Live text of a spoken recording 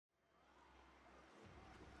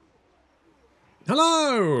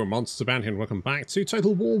Hello, Monsters Abound here, and welcome back to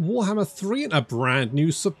Total War Warhammer 3 and a brand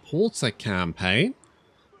new supporter campaign.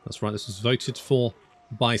 That's right, this was voted for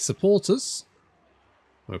by supporters.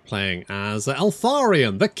 We're playing as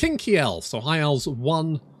Eltharion, the Kinky Elf. So High Elves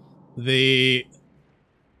won the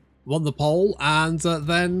poll, and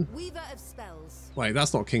then... Weaver of Spells. Wait,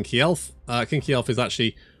 that's not Kinky Elf. Kinky Elf is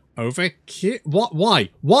actually over here. What? Why?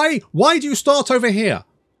 Why do you start over here?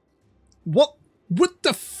 What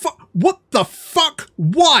the fuck? What the fuck?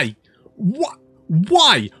 Why? What?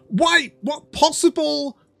 Why? What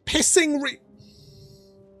possible pissing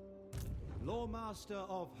Lawmaster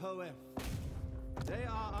of Hoef, they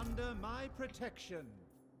are under my protection.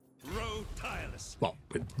 Row tireless. Well,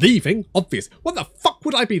 we're leaving, obvious. What the fuck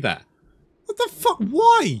would I be there? What the fuck?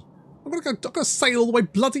 Why? I'm gonna sail all the way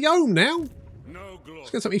bloody home now. No glory.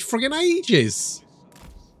 It's gonna take me friggin' ages.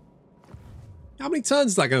 How many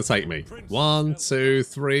turns is that going to take me? 1, 2,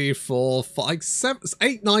 3, 4, 5, 7,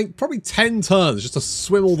 8, 9, probably 10 turns just to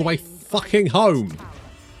swim all the way fucking home.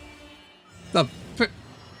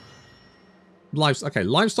 Okay,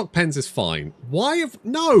 livestock pens is fine. Why have...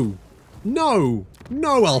 No,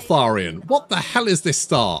 Eltharion. What the hell is this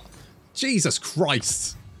start? Jesus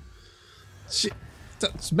Christ.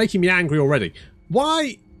 That's making me angry already.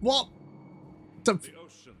 Why? What? The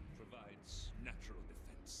ocean provides natural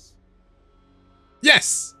defense.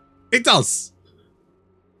 Yes, it does.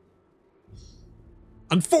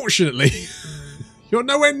 Unfortunately, you're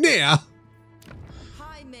nowhere near.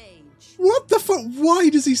 High Mage. What the fuck? Why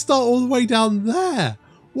does he start all the way down there?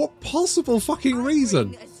 What possible fucking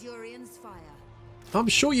reason? I'm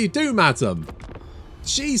sure you do, madam.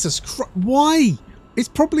 Jesus Christ. Why? It's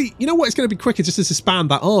probably... You know what? It's going to be quicker just to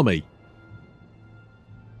disband that army.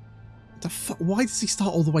 The fuck? Why does he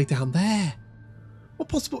start all the way down there? What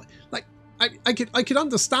possible... Like... I could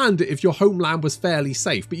understand it if your homeland was fairly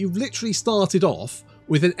safe, but you've literally started off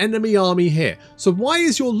with an enemy army here. So why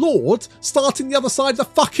is your lord starting the other side of the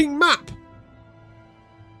fucking map?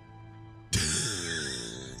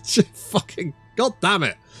 Fucking god damn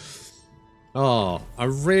it. Oh,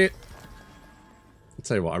 I'll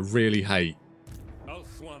tell you what, I really hate.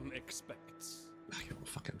 One expects. Okay, well,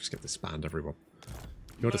 fuck it, just get disbanded, everyone.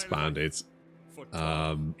 You're disbanded.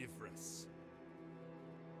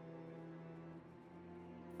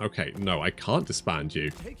 Okay, no, I can't disband you.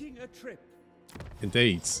 Taking a trip.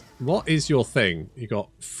 Indeed. What is your thing? You got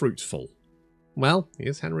fruitful. Well,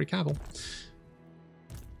 here's Henry Cavill.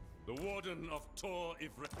 The Warden of Tor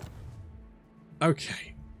Yvresse.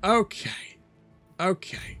 Okay.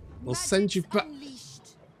 We'll send you back.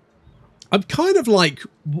 I'm kind of like,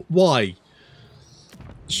 why?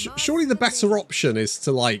 Surely the better option is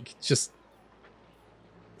to, like, just...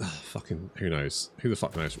 fucking, who knows? Who the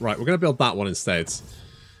fuck knows? Right, we're going to build that one instead.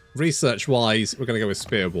 Research-wise, we're going to go with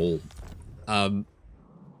Spearball.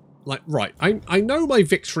 Right, I know my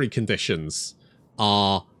victory conditions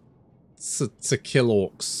are to kill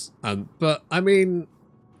orcs, but, I mean,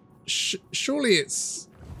 surely it's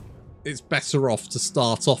better off to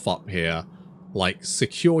start off up here, like,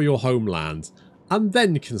 secure your homeland, and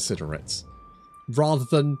then consider it. Rather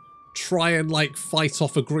than try and, like, fight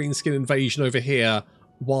off a greenskin invasion over here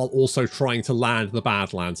while also trying to land the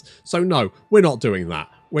badlands. So no, we're not doing that.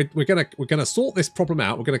 We're gonna sort this problem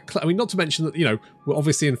out. We're gonna... I mean, not to mention that, you know, we're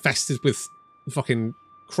obviously infested with fucking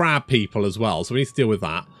crab people as well, so we need to deal with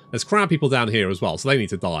that. There's crab people down here as well, so they need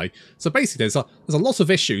to die. So basically, there's a lot of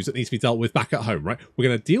issues that need to be dealt with back at home, right? We're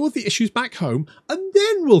going to deal with the issues back home, and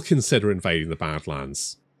then we'll consider invading the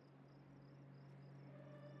Badlands.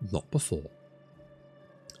 Not before.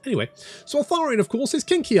 Anyway, so Eltharion, of course, is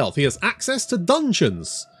Kinky Elf. He has access to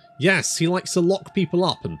dungeons. Yes, he likes to lock people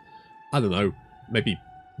up and, I don't know, maybe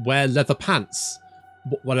wear leather pants.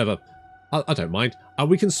 Whatever. I don't mind.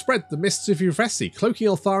 We can spread the mists of Yvresse, cloaking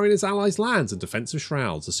Eltharion his allies' lands and defensive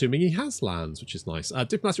shrouds, assuming he has lands, which is nice.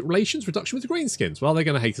 Diplomatic relations, reduction with the greenskins. Well, they're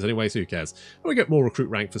going to hate us anyway, so who cares? And we get more recruit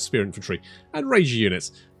rank for spear infantry and ranger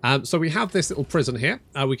units. So we have this little prison here.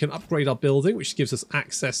 We can upgrade our building, which gives us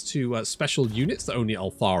access to special units that only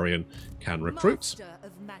Eltharion can recruit,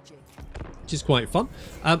 which is quite fun.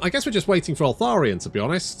 I guess we're just waiting for Eltharion, to be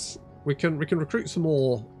honest. We can recruit some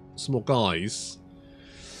more guys.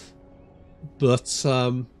 But,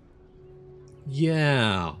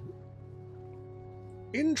 yeah.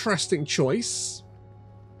 Interesting choice.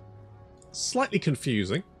 Slightly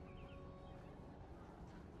confusing.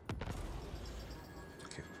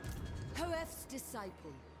 Okay. Hoef's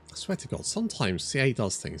disciple. I swear to God, sometimes CA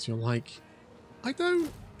does things, you're like, I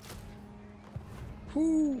don't...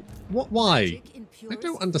 Who... What? Why? I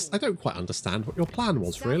don't quite understand what your plan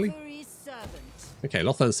was, really. Okay,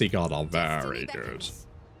 Lothar and Seaguard are very good.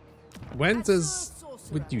 When does...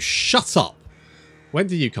 Would you shut up? When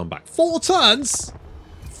do you come back? 4 turns?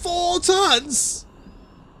 4 turns?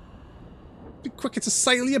 Be quicker to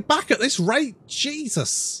sail you back at this rate.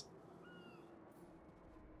 Jesus.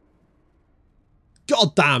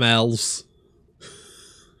 Goddamn elves.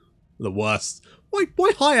 The worst.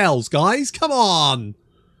 Why high elves, guys? Come on.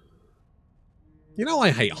 You know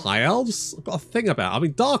I hate high elves. I've got a thing about it. I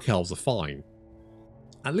mean, dark elves are fine.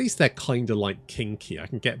 At least they're kind of like kinky. I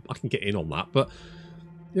can get in on that. But,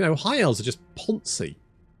 you know, high elves are just poncy.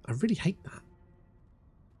 I really hate that.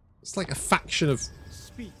 It's like a faction of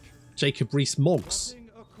Jacob Rees-Moggs.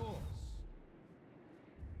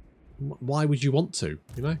 Why would you want to,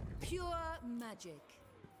 you know? Pure magic.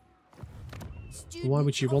 Why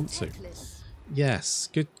would you want to? Yes,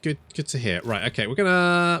 good to hear. Right, okay, we're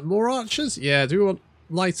gonna... More archers? Yeah, do we want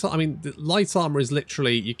light armor? I mean, the light armor is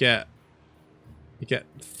literally, you get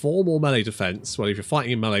 4 more melee defense. Well, if you're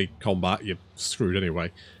fighting in melee combat, you're screwed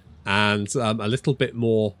anyway. And a little bit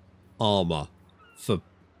more armor for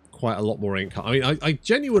quite a lot more income. I mean, I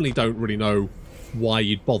genuinely don't really know why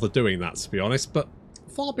you'd bother doing that, to be honest, but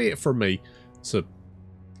far be it from me to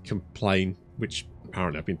complain, which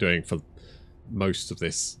apparently I've been doing for most of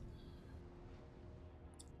this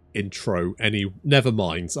intro. Never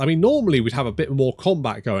mind. I mean, normally we'd have a bit more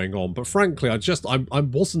combat going on, but frankly, I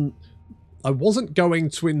wasn't going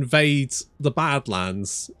to invade the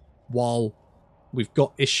Badlands while we've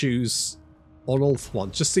got issues on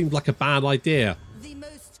Ulthuan. Just seemed like a bad idea. The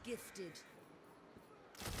most gifted.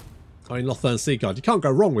 I mean, Lothern Seaguard. You can't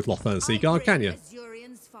go wrong with Lothern Seaguard, can you?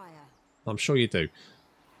 I'm sure you do.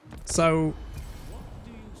 So,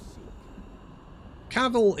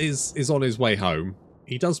 Cavill is on his way home.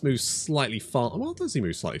 He does move slightly fast. Well, does he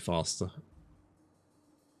move slightly faster?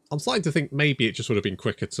 I'm starting to think maybe it just would have been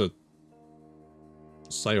quicker to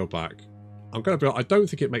sail back. I'm going to be... I don't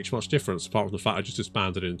think it makes much difference apart from the fact I just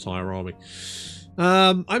disbanded an entire army.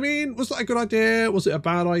 I mean, was that a good idea? Was it a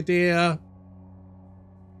bad idea?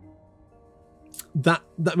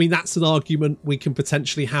 I mean, that's an argument we can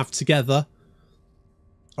potentially have together.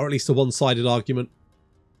 Or at least a one-sided argument.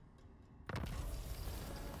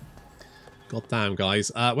 God damn,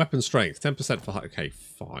 guys. Weapon strength, 10% for... Okay,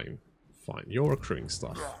 fine. Fine. You're accruing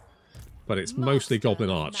stuff. But it's mostly goblin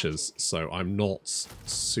archers, so I'm not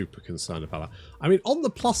super concerned about that. I mean, on the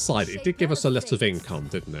plus side, it did give us a lot of income,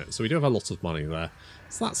 didn't it? So we do have a lot of money there.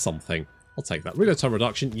 So that's something. I'll take that. Reload time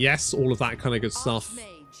reduction. Yes, all of that kind of good stuff.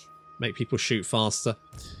 Make people shoot faster.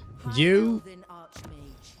 You...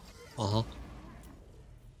 Uh-huh.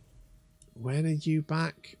 When are you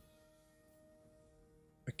back?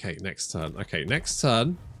 Okay, next turn. Okay, next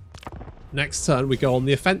turn. Next turn, we go on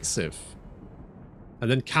the offensive. And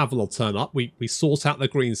then Cavill will turn up. We sort out the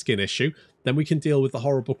greenskin issue. Then we can deal with the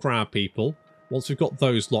horrible crowd people. Once we've got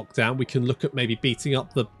those locked down, we can look at maybe beating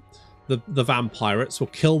up the vampirates. We'll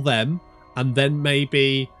kill them. And then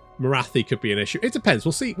maybe Morathi could be an issue. It depends.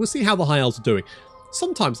 We'll see how the high elves are doing.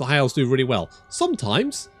 Sometimes the high elves do really well.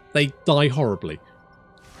 Sometimes they die horribly.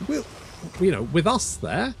 We'll, you know, with us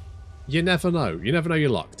there, you never know. You never know your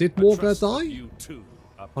luck. Did Morga die?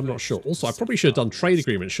 I'm not sure. Also, I probably should have done trade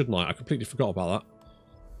agreements, shouldn't I? I completely forgot about that.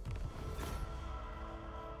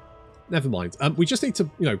 Never mind. We just need to,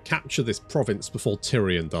 you know, capture this province before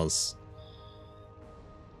Tyrion does.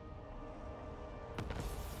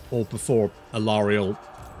 Or before Eltharion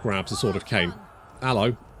grabs a Sword of Cain.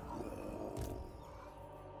 Hello.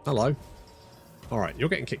 Hello. Alright, you're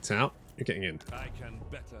getting kicked out. You're getting in. I can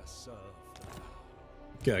better serve.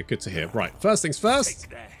 Good to hear. Right, first things first.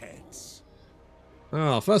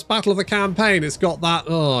 Ah, first battle of the campaign. It's got that.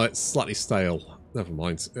 Oh, it's slightly stale. Never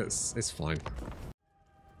mind. It's fine.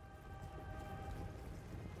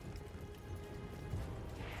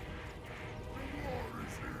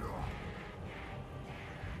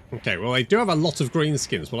 Okay, well, they do have a lot of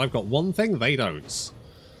greenskins, but I've got one thing they don't.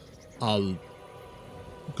 A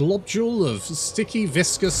globule of sticky,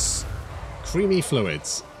 viscous, creamy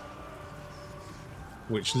fluids.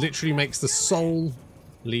 Which literally makes the soul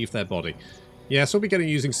leave their body. Yeah, so we'll be getting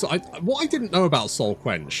using... what I didn't know about Soul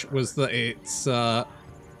Quench was that it's...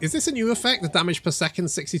 is this a new effect? The damage per second,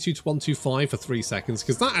 62 to 125 for 3 seconds?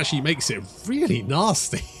 Because that actually makes it really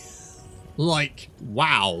nasty. Like,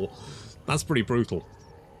 wow. That's pretty brutal.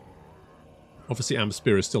 Obviously, Amber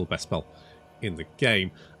Spear is still the best spell in the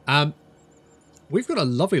game. We've got a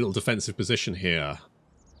lovely little defensive position here.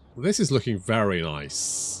 This is looking very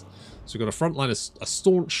nice. So we've got a front line, a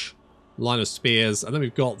staunch line of spears, and then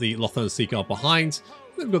we've got the Lothern Seaguard behind.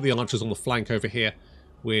 And then we've got the archers on the flank over here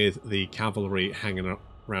with the cavalry hanging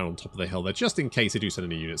around on top of the hill there, just in case they do send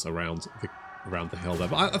any units around the hill there.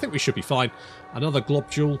 But I think we should be fine. Another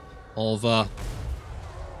globule of...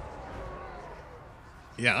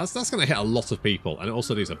 Yeah, that's going to hit a lot of people. And it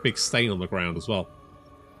also leaves a big stain on the ground as well.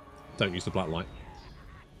 Don't use the black light.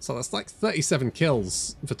 So that's like 37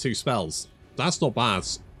 kills for 2 spells. That's not bad.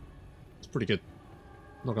 It's pretty good.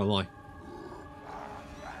 Not going to lie.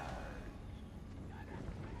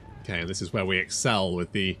 Okay, and this is where we excel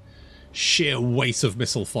with the sheer weight of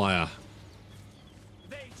missile fire.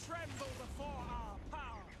 They tremble before our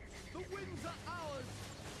power. The winds are ours.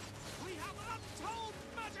 We have untold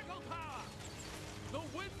magical power. The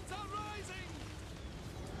winds are rising.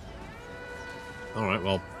 Alright,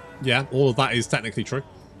 well, yeah, all of that is technically true.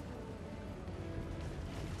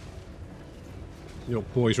 Your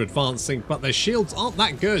boys are advancing, but their shields aren't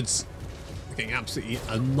that good. They're getting absolutely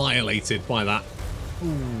annihilated by that.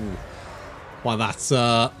 Ooh. By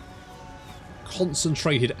that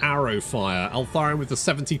concentrated arrow fire. Eltharion with the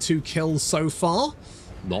 72 kills so far.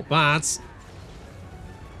 Not bad.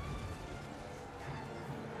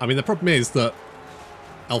 I mean, the problem is that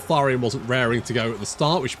Eltharion wasn't raring to go at the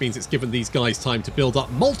start, which means it's given these guys time to build up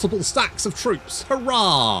multiple stacks of troops.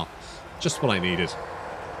 Hurrah! Just what I needed.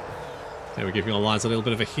 Okay, we're giving our lines a little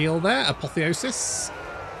bit of a heal there. Apotheosis.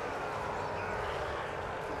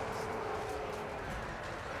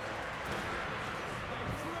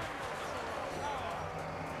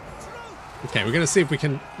 Okay, we're going to see if we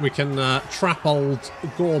can trap old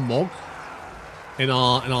Gormog in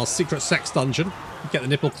our secret sex dungeon. Get the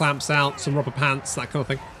nipple clamps out, some rubber pants, that kind of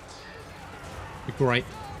thing. Be great.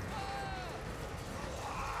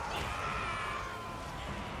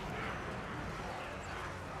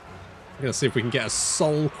 We're going to see if we can get a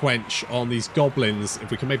soul quench on these goblins.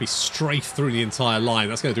 If we can maybe strafe through the entire line.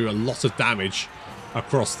 That's going to do a lot of damage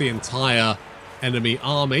across the entire enemy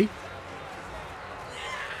army.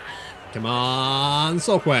 Come on,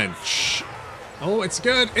 soul quench. Oh, it's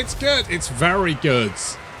good. It's good. It's very good.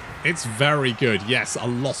 It's very good. Yes, a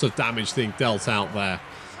lot of damage being dealt out there.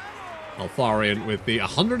 Eltharion with the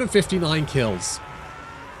 159 kills.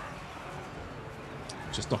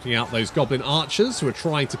 Just knocking out those goblin archers who are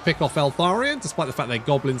trying to pick off Eltharion. Despite the fact they're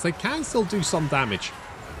goblins, they can still do some damage.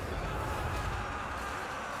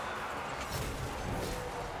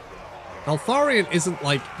 Eltharion isn't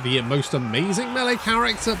like the most amazing melee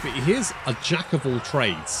character, but he is a jack of all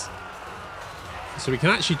trades. So he can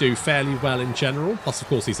actually do fairly well in general. Plus, of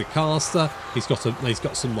course, he's a caster. He's got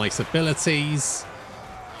some nice abilities.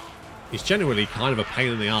 He's generally kind of a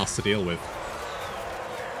pain in the ass to deal with.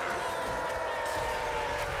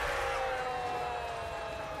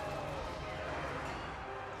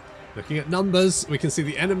 Looking at numbers, we can see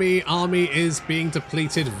the enemy army is being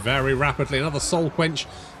depleted very rapidly. Another soul quench,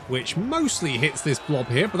 which mostly hits this blob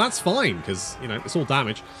here, but that's fine because, you know, it's all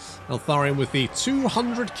damage. Eltharion with the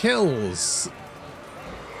 200 kills.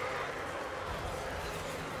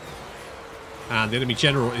 And the enemy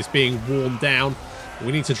general is being worn down.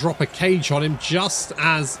 We need to drop a cage on him just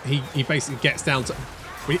as he basically gets down to...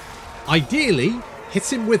 ideally,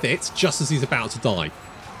 hit him with it just as he's about to die.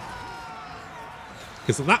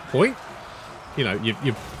 Because at that point, you know,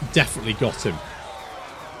 you've definitely got him.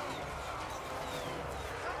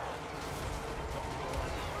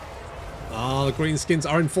 Ah, the greenskins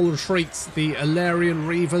are in full retreat. The Eltharion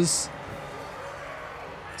Reavers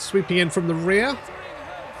sweeping in from the rear.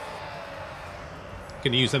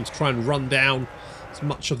 Going to use them to try and run down as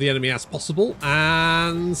much of the enemy as possible.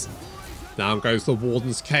 And down goes the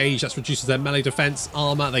Warden's Cage. That reduces their melee defense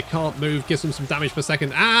armor. They can't move. Gives them some damage per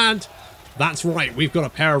second. And that's right. We've got a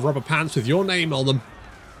pair of rubber pants with your name on them.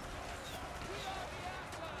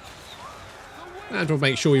 And we'll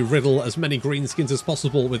make sure we riddle as many greenskins as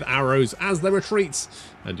possible with arrows as they retreat.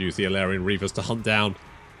 And use the Eltharion Reavers to hunt down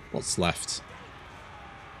what's left.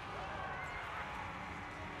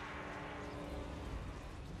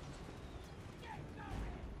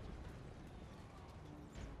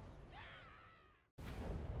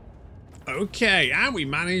 Okay, and we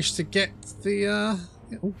managed to get the...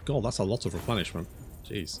 oh god, that's a lot of replenishment.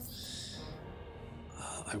 Jeez.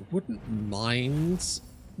 I wouldn't mind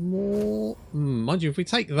more... mind you, if we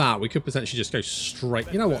take that, we could potentially just go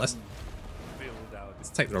straight... You know what, let's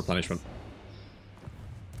take the replenishment.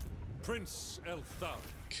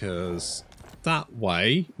 Because that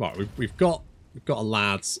way... Right, we've got a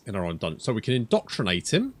lad in our own dungeon. So we can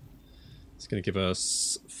indoctrinate him. It's going to give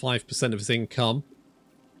us 5% of his income.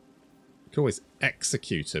 We can always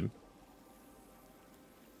execute him.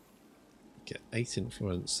 Get 8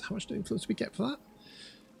 influence. How much influence do we get for that?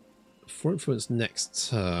 4 influence next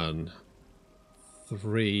turn.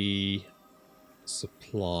 3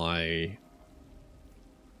 supply.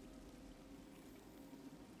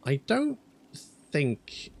 I don't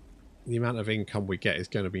think the amount of income we get is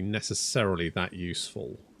going to be necessarily that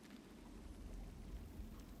useful.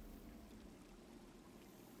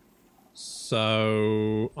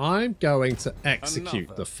 So I'm going to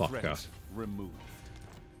execute the fucker.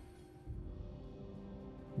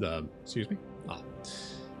 Excuse me? Ah,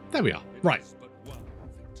 there we are. Right. I'm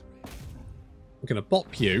going to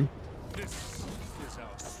bop you. This is our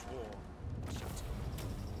sworn duty.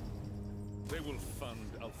 They will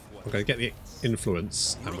fund Eltharion. We're going to get the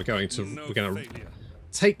influence, and we're going to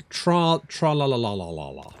take la la la la la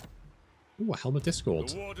la. Ooh, a Helm of Discord.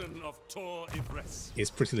 The Warden of Yvresse is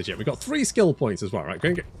pretty legit. We've got 3 skill points as well, right?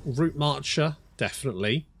 Going to get Root Marcher,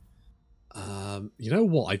 definitely. You know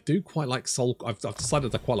what? I do quite like Soul. I've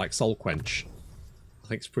decided I quite like Soul Quench. I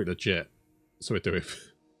think it's pretty legit. So we're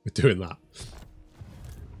doing that.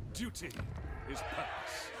 Duty is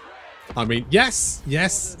purpose. I mean, yes,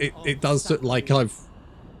 it does look like I've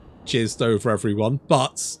jizzed over everyone,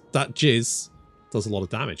 but that jizz does a lot of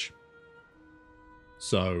damage.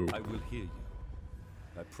 So I will hear you.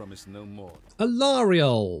 I promise no more.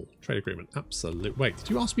 Eltharion trade agreement, absolute. Wait, did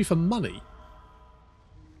you ask me for money?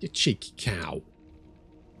 You cheeky cow.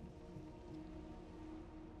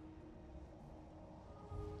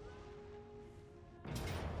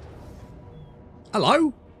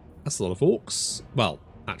 Hello? That's a lot of orcs. Well,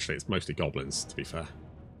 actually, it's mostly goblins, to be fair.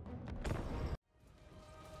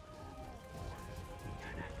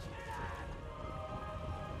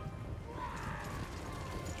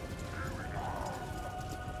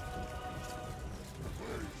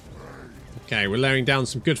 Okay, we're laying down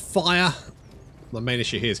some good fire. My main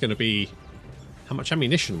issue here is going to be how much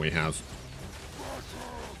ammunition we have.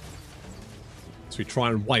 So we try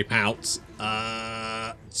and wipe out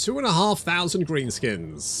 2,500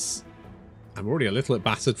 greenskins. I'm already a little bit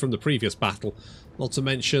battered from the previous battle. Not to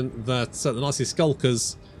mention that the nasty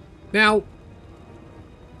skulkers. Now,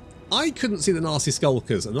 I couldn't see the nasty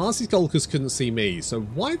skulkers, and the nasty skulkers couldn't see me. So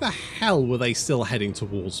why the hell were they still heading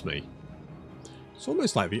towards me? It's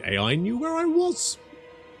almost like the AI knew where I was.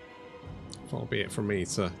 Far be it from me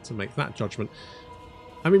to make that judgment.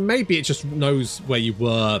 I mean, maybe it just knows where you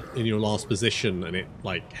were in your last position and it,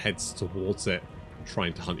 like, heads towards it,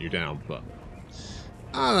 trying to hunt you down, but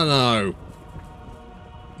I don't know.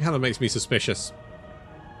 It kind of makes me suspicious.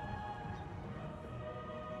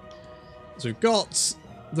 So we've got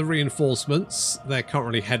the reinforcements. They're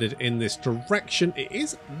currently headed in this direction. It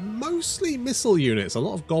is mostly missile units, a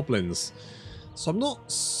lot of goblins. So I'm not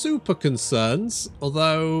super concerned,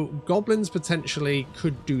 although goblins potentially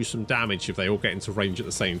could do some damage if they all get into range at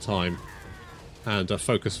the same time. And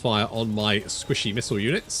focus fire on my squishy missile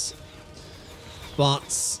units.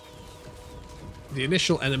 But the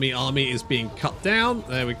initial enemy army is being cut down.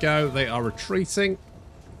 There we go. They are retreating.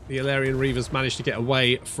 The Eltharion Reavers managed to get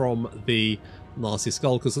away from the nasty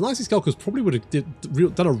skulkers. The nasty skulkers probably would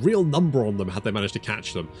have done a real number on them had they managed to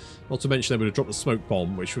catch them. Not to mention they would have dropped the smoke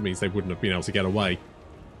bomb, which means they wouldn't have been able to get away.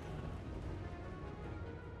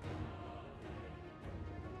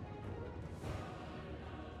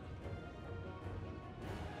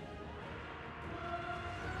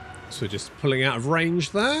 So just pulling out of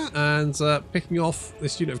range there and picking off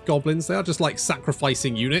this unit of goblins. They are just like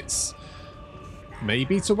sacrificing units.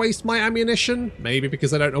 Maybe to waste my ammunition. Maybe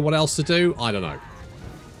because they don't know what else to do. I don't know.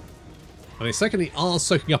 And they secondly are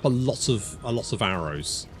soaking up a lot of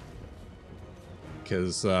arrows.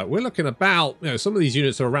 Because we're looking about, you know, some of these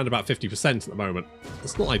units are around about 50% at the moment.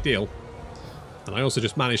 That's not ideal. And I also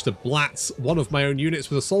just managed to blat one of my own units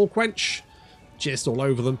with a soul quench. Just all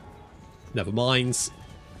over them. Never mind.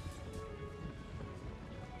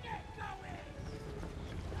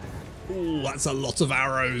 Ooh, that's a lot of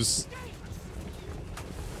arrows.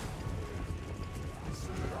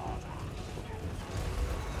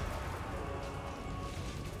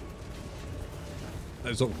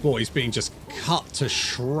 Those boys being just cut to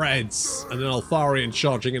shreds. And then Eltharion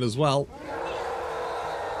charging in as well.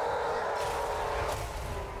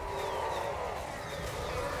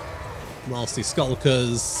 Nasty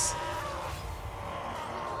skulkers.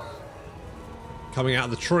 Coming out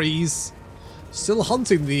of the trees. Still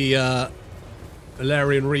hunting the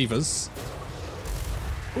Eltharion Reavers.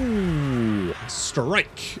 Ooh,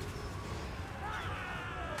 strike.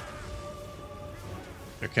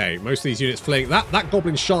 Okay, most of these units fleeing. That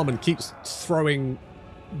Goblin Shaman keeps throwing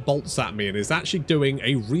bolts at me and is actually doing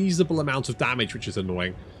a reasonable amount of damage, which is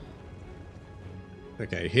annoying.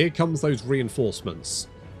 Okay, here comes those reinforcements.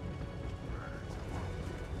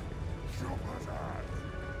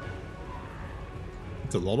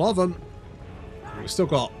 It's a lot of them. We've still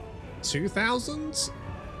got 2,000.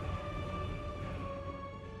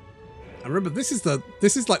 And remember, this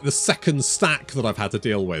is like the second stack that I've had to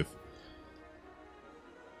deal with.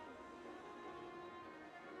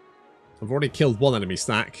 I've already killed one enemy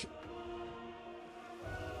stack.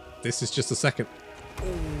 This is just a second.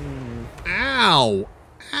 Ooh. Ow!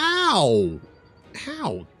 Ow!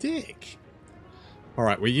 Ow, dick.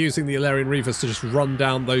 Alright, we're using the Eltharion Reavers to just run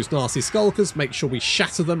down those nasty skulkers, make sure we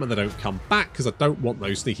shatter them and they don't come back, because I don't want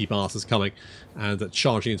those sneaky bastards coming and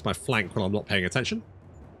charging into my flank when I'm not paying attention.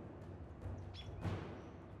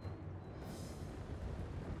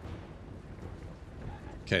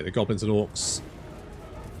 Okay, the goblins and orcs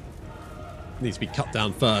need to be cut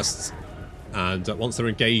down first. And once they're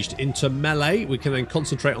engaged into melee, we can then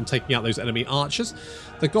concentrate on taking out those enemy archers.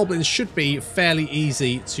 The goblins should be fairly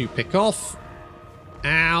easy to pick off.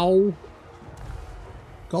 Ow.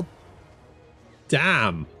 God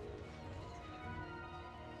damn.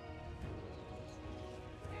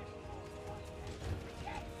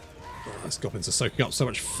 Oh, those goblins are soaking up so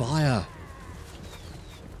much fire.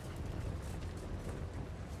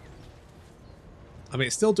 I mean,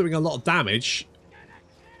 it's still doing a lot of damage.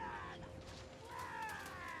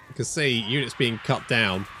 You can see units being cut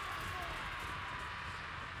down.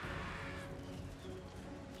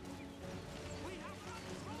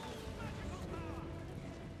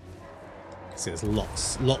 See, there's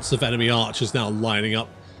lots of enemy archers now lining up.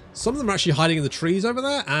 Some of them are actually hiding in the trees over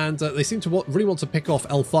there, and they seem to really want to pick off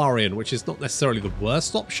Eltharion, which is not necessarily the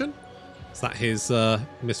worst option. Is that his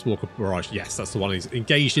Mistwalker Barrage? Yes, that's the one. He's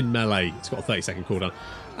engaged in melee. It's got a 30-second cooldown.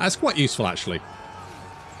 That's quite useful, actually.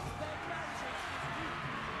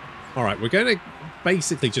 Alright, we're going to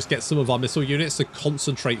basically just get some of our missile units to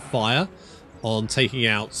concentrate fire on taking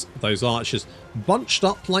out those archers. Bunched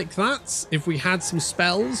up like that, if we had some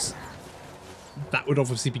spells, that would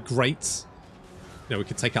obviously be great. You know, we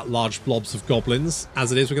could take out large blobs of goblins.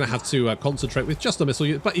 As it is, we're going to have to concentrate with just a missile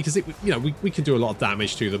unit. But you can see, you know, we can do a lot of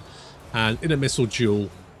damage to them. And in a missile duel,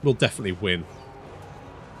 we'll definitely win.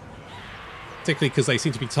 Particularly because they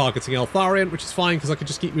seem to be targeting Eltharion, which is fine because I can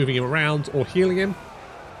just keep moving him around or healing him.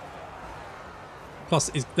 Plus,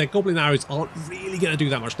 their goblin arrows aren't really going to do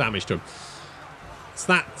that much damage to him. So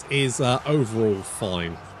that is overall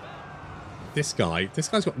fine. This guy's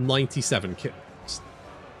got 97 kills.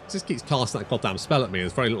 Just keeps casting that goddamn spell at me.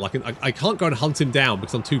 It's very like I can't go and hunt him down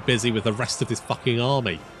because I'm too busy with the rest of this fucking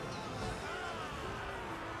army.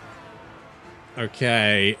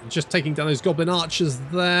 Okay, just taking down those goblin archers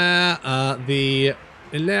there. The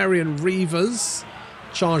Eltharion Reavers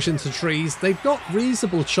charge into trees. They've got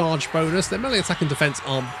reasonable charge bonus. Their melee attack and defense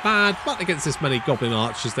aren't bad, but against this many goblin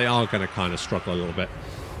archers, they are going to kind of struggle a little bit.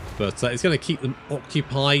 But it's going to keep them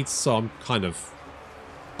occupied, so I'm kind of...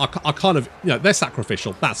 I kind of... You know, they're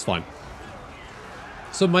sacrificial. That's fine.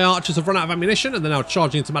 Some of my archers have run out of ammunition, and they're now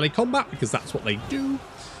charging into melee combat, because that's what they do.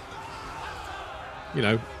 You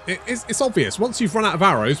know, it's obvious. Once you've run out of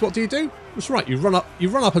arrows, what do? That's right. You run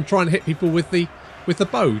up and try and hit people with the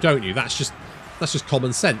bow, don't you? That's just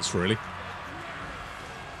common sense, really.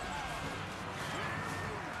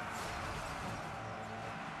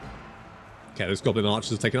 Okay, those goblin archers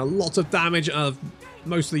have taken a lot of damage.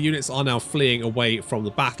 Most of the units are now fleeing away from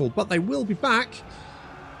the battle, but they will be back.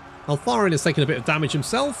 Eltharion has taken a bit of damage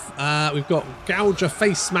himself. We've got Gouger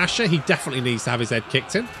Face Smasher. He definitely needs to have his head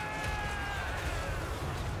kicked in.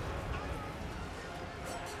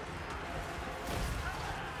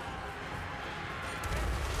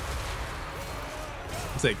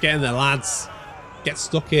 That's it. Get in there, lads. Get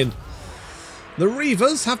stuck in. The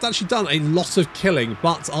Reavers have actually done a lot of killing,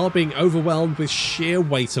 but are being overwhelmed with sheer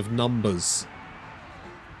weight of numbers.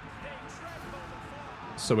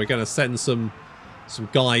 So we're going to send some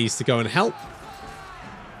guys to go and help.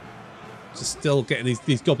 Just still getting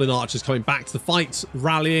these goblin archers coming back to the fight,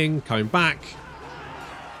 rallying, coming back.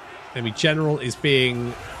 Enemy general is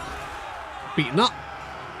being beaten up.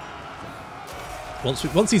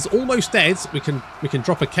 Once he's almost dead, we can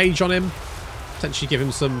drop a cage on him, potentially give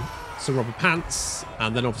him some rubber pants,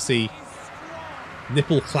 and then obviously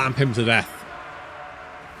nipple clamp him to death.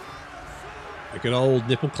 The good old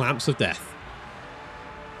nipple clamps of death.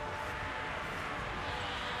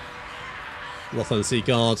 Lothland Sea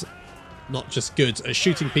Guard, not just good at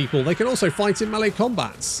shooting people, they can also fight in melee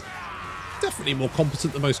combats. Definitely more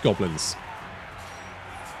competent than most goblins.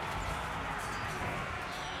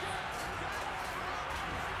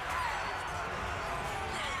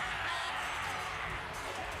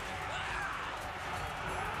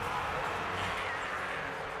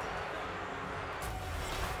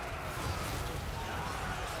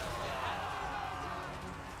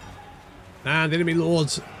 And enemy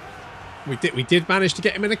lords, we did manage to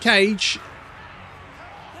get him in a cage.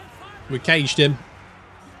 We caged him.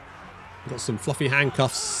 Got some fluffy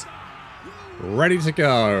handcuffs ready to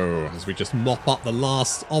go as we just mop up the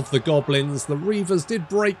last of the goblins. The Reavers did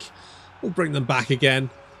break We'll bring them back again.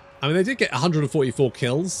 I mean, they did get 144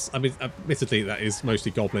 kills. I mean, admittedly, that is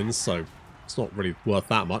mostly goblins, so it's not really worth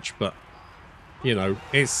that much. But, you know,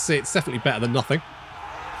 it's definitely better than nothing.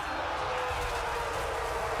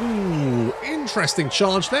 Ooh, interesting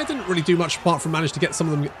charge there. Didn't really do much apart from manage to get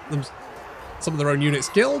some of their own units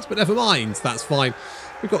killed, but never mind. That's fine.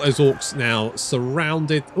 We've got those orcs now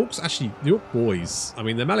surrounded. Orcs, actually, the orc boys. I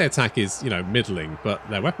mean, their melee attack is, you know, middling, but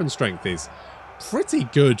their weapon strength is pretty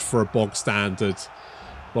good for a bog standard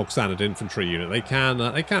infantry unit. They can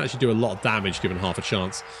actually do a lot of damage given half a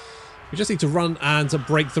chance. We just need to run and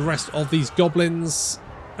break the rest of these goblins.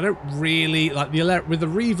 I don't really like with the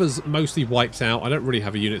Reavers mostly wiped out. I don't really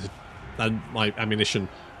have a unit and my ammunition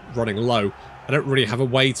running low. I don't really have a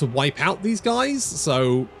way to wipe out these guys,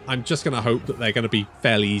 so I'm just going to hope that they're going to be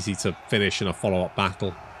fairly easy to finish in a follow-up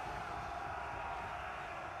battle.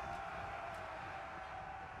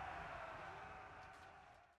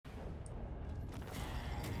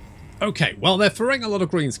 Okay, well, they're throwing a lot of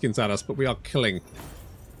greenskins at us, but we are killing,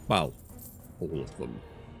 well, all of them.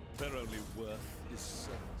 Their only worth is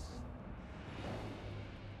service.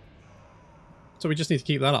 So we just need to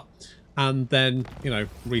keep that up. And then, you know,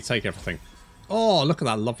 retake everything. Oh, look at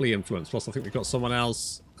that lovely influence. Plus, I think we've got someone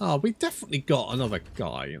else. Oh, we definitely got another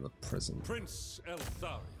guy in the prison. Prince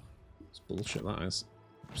Eltharion. It's bullshit, that is.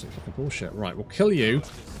 Absolute fucking bullshit. Right, we'll kill you.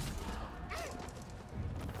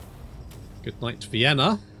 Good night,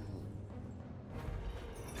 Vienna.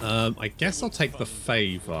 I guess I'll take the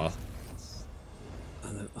favour.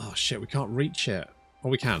 And then, oh shit, we can't reach it. Oh,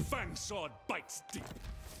 we can. Fangsword bites deep.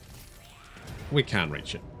 We can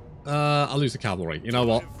reach it. I'll lose the cavalry. You know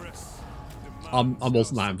what? I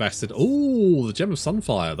wasn't that invested. Ooh, the Gem of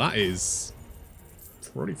Sunfire. That is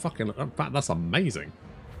pretty fucking... In fact, that's amazing.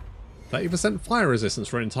 30% fire resistance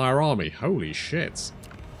for an entire army. Holy shit.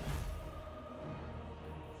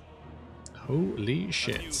 Holy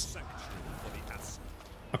shit.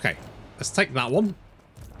 Okay, let's take that one.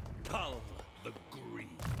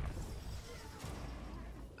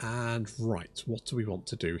 And right, what do we want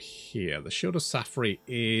to do here? The Shield of Safri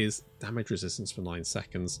is damage resistance for 9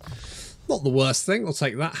 seconds. Not the worst thing, I'll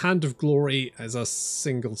take that. Hand of Glory as a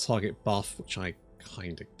single target buff, which I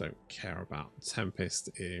kind of don't care about. Tempest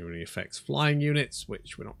only affects flying units,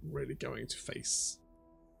 which we're not really going to face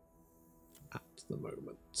at the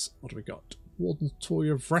moment. What do we got? Warden's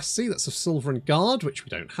Toy of Yvresse, that's a Silvern Guard, which we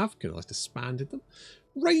don't have because I disbanded them.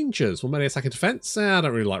 Rangers, well, melee attack and defense. I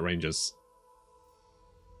don't really like Rangers.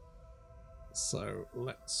 So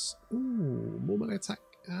let's... Ooh, more melee attack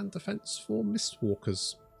and defense for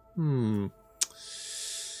Mistwalkers.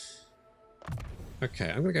 Okay,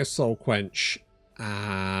 I'm going to go Soul Quench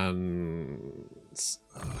and...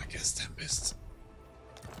 I guess Tempest.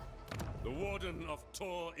 The Warden of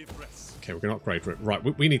Tor Yvresse. Okay, we're going to upgrade for it. Right,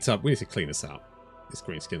 we need to clean this out. These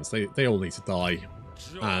greenskins, they all need to die.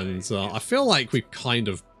 And I feel like we've kind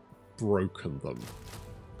of broken them.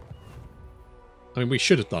 I mean, we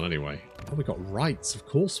should have done anyway. Oh, we got rights. Of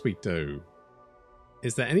course we do.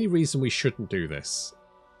 Is there any reason we shouldn't do this?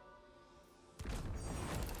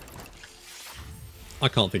 I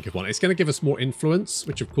can't think of one. It's going to give us more influence,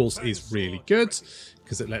 which of course is really good,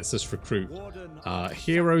 because it lets us recruit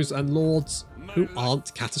heroes and lords who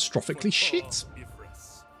aren't catastrophically shit,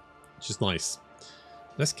 which is nice.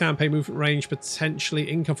 Less campaign movement range, potentially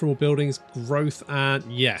income from all buildings, growth, and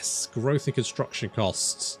yes, growth in construction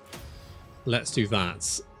costs. Let's do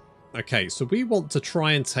that. Okay, so we want to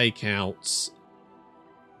try and take out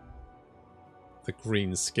the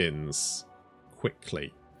greenskins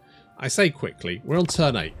quickly. I say quickly. We're on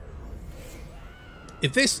turn 8.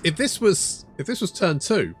 If this was turn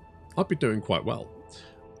 2, I'd be doing quite well.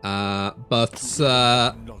 But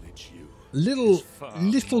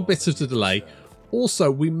little bit of the delay. Also,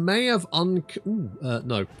 we may have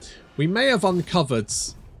uncovered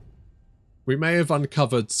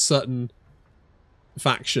certain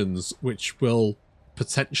factions which will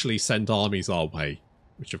potentially send armies our way,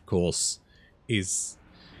 which of course is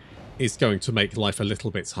going to make life a little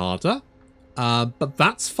bit harder, but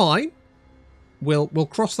that's fine. We'll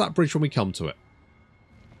cross that bridge when we come to it.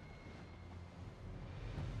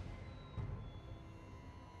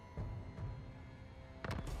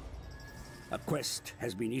 A quest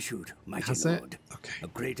has been issued, mighty Has lord. it? Okay. A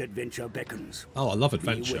great adventure beckons. Oh, I love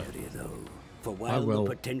adventure. Be wary, though, for while the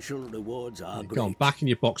potential rewards are great... Go on, back in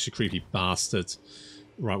your box, you creepy bastard.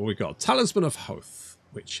 Right, what we got? Talisman of Hoth,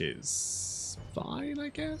 which is fine, I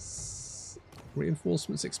guess.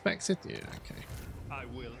 Reinforcements expected? Yeah, okay. I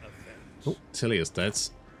will avenge. Oh, Tilia's dead.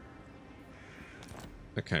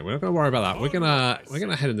 Okay, we're not going to worry about that. We're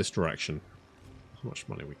gonna head in this direction. How much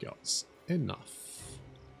money we got? Enough.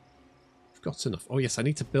 I've got enough. Oh yes, I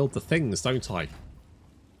need to build the things, don't I?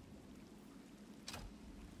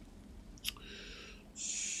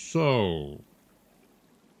 So...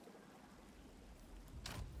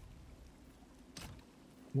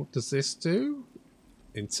 what does this do?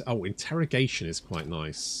 Interrogation is quite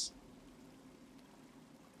nice.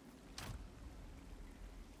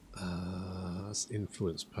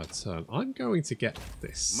 Influence per turn. I'm going to get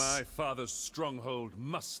this. My father's stronghold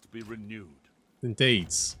must be renewed. Indeed.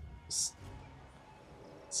 Let's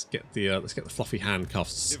get the fluffy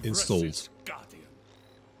handcuffs installed. Guardian.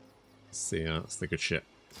 That's the good shit.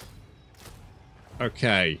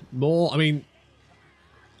 Okay, more. I mean,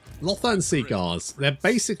 Lothern Sea Guards. They're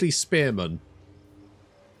basically spearmen,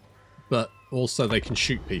 but also they can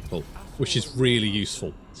shoot people, which is really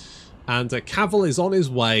useful. And Cavill is on his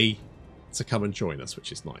way to come and join us,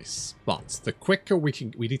 which is nice. But the quicker we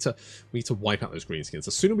need to wipe out those greenskins.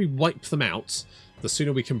 The sooner we wipe them out, the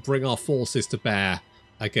sooner we can bring our forces to bear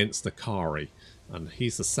against the Kari. And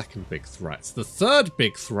he's the second big threat. The third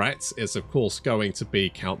big threat is, of course, going to be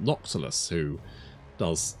Count Noctilus, who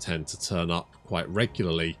does tend to turn up quite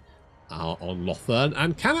regularly on Lothern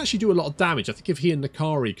and can actually do a lot of damage. I think if he and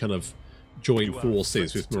Nakari kind of join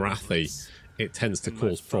forces with Marathi, it tends to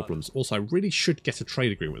cause problems. Also, I really should get a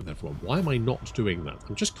trade agreement with everyone. Why am I not doing that?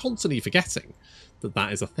 I'm just constantly forgetting that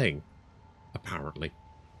that is a thing, apparently.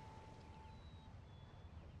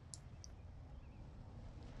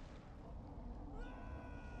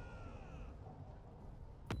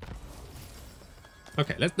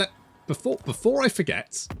 Okay, before I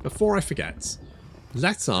forget,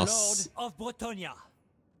 let us... Lord of Bretonia.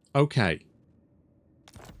 Okay.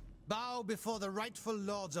 Bow before the rightful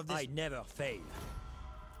lords of this. I never fail.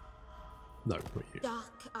 No, not you.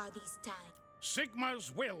 Dark are these times.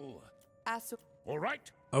 Sigma's will. All right.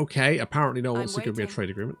 Okay, apparently no one wants to give me a waiting. trade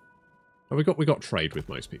agreement. Oh, we got trade with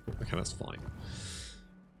most people. Okay, that's fine.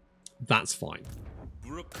 That's fine.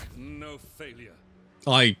 Brook no failure.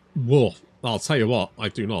 I'll tell you what, I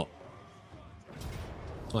do not.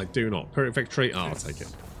 I do not. Pyrrhic victory? Oh, I'll take it.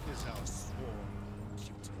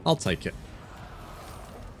 I'll take it.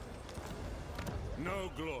 No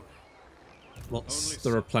glory. What's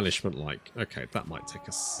the replenishment like? Okay, that might take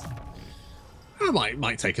us... That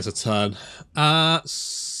might take us a turn.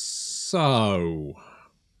 So...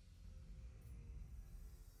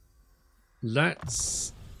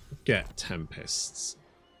 let's get Tempests.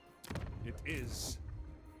 It is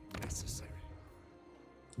necessary.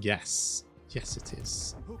 Yes. Yes, it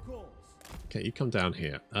is. Who calls? Okay, you come down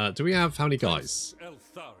here. Do we have how many guys?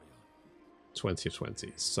 Eltharion. 20 of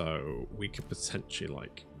 20. So we could potentially,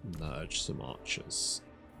 like, merge some archers.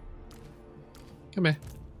 Come here.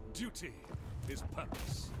 Duty is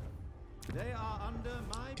purpose. They are under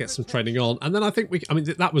my Get some training on. And then I think I mean,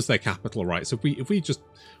 that was their capital, right? So if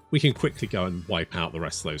we can quickly go and wipe out the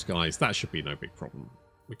rest of those guys. That should be no big problem.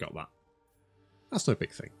 We got that. That's no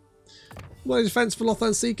big thing. What defense for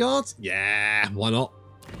Lothern Sea Guards? Yeah, why not?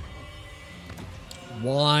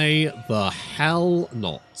 Why the hell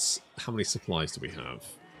not? How many supplies do we have?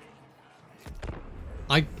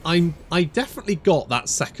 I definitely got that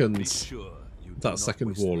second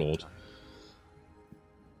warlord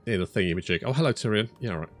in a thingy-majig. Oh, hello, Tyrion.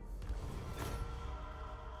 Yeah, all right.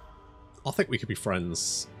 I think we could be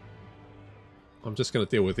friends. I'm just going to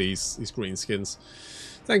deal with these greenskins.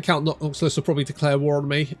 Then Count Noctilus will probably declare war on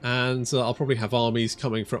me, and I'll probably have armies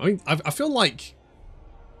coming from... I mean, I feel like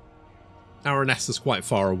Aranessa's quite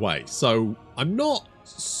far away, so I'm not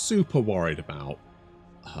super worried about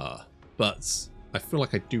her, but I feel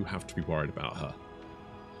like I do have to be worried about her.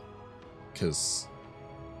 Because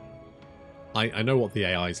I know what the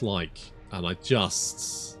AI is like, and I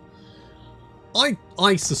just...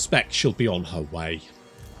 I suspect she'll be on her way.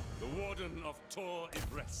 The Warden of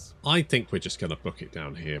Yvresse. I think we're just going to book it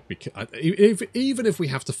down here, because even if we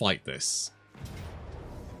have to fight this.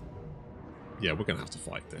 Yeah, we're going to have to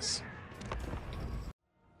fight this.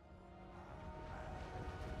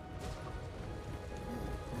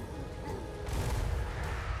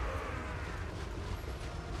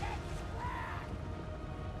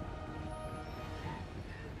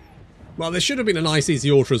 Well, there should have been a nice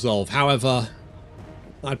easy auto resolve. However,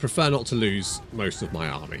 I'd prefer not to lose most of my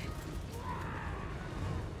army.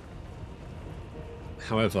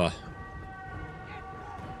 However,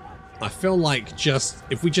 I feel like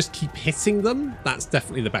if we just keep hitting them, that's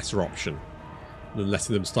definitely the better option than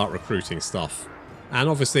letting them start recruiting stuff. And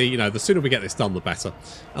obviously, you know, the sooner we get this done, the better.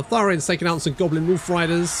 Eltharion's taking out some Goblin Wolf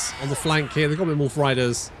Riders on the flank here. The Goblin Wolf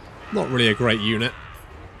Riders, not really a great unit.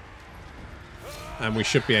 And we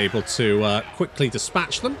should be able to quickly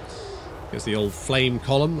dispatch them. Here's the old flame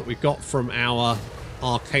column that we've got from our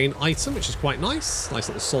arcane item, which is quite nice. Nice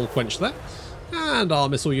little soul quench there. And our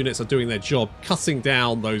missile units are doing their job, cutting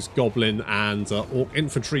down those goblin and orc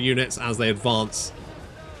infantry units as they advance.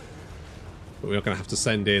 But we are going to have to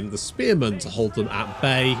send in the spearmen to hold them at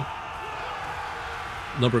bay.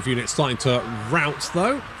 Number of units starting to rout,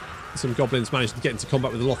 though. Some goblins managed to get into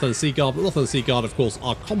combat with the Lothern Sea Guard, but the Lothern Sea Guard, of course,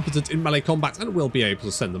 are competent in melee combat and will be able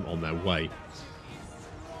to send them on their way.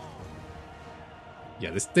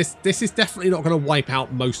 Yeah, this is definitely not going to wipe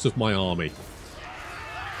out most of my army.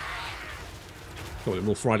 Goblin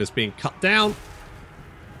Wolf Riders being cut down.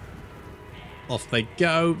 Off they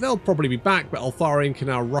go. They'll probably be back, but Eltharion can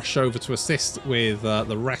now rush over to assist with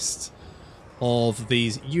the rest of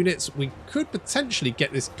these units. We could potentially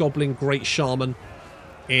get this Goblin Great Shaman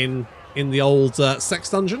in the old Sex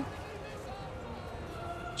Dungeon.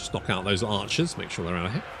 Just knock out those archers, make sure they're out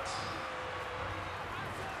of here.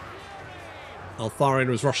 Eltharion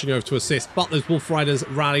was rushing over to assist, but those Wolf Riders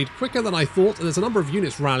rallied quicker than I thought, and there's a number of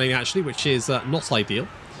units rallying actually, which is not ideal.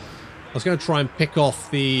 I was going to try and pick off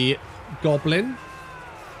the Goblin.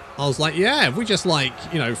 I was like, yeah, if we just like,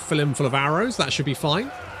 you know, fill him full of arrows, that should be fine.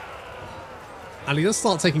 And he does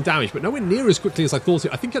start taking damage, but nowhere near as quickly as I thought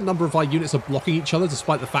it. I think a number of our units are blocking each other,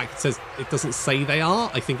 despite the fact it doesn't say they are.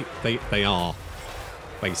 I think they are,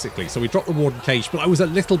 basically. So we dropped the Warden Cage, but I was a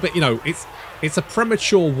little bit, you know, it's a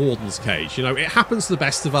premature Warden's Cage. You know, it happens to the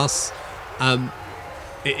best of us.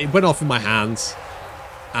 It went off in my hands,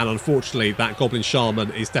 and unfortunately, that Goblin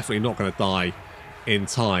Shaman is definitely not going to die in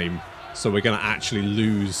time. So we're going to actually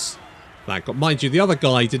lose that. Mind you, the other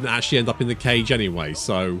guy didn't actually end up in the cage anyway,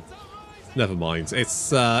 so never mind.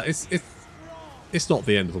 It's not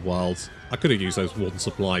the end of the world. I could have used those Warden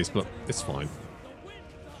supplies, but it's fine.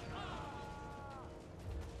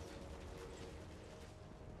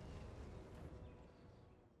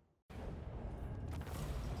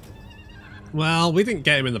 Well, we didn't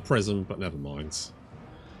get him in the prison, but never mind.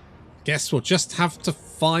 Guess we'll just have to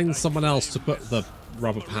find someone else to put the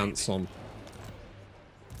rubber pants on.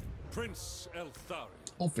 Prince Eltharion.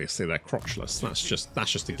 Obviously they're crotchless.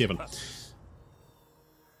 That's just a given.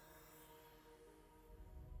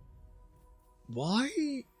 Why?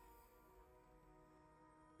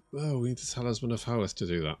 Oh, we need to tell Husband of Hoeth to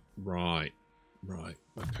do that. Right. Right.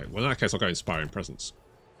 Okay. Well, in that case, I'll go Inspiring Presence.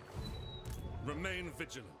 Remain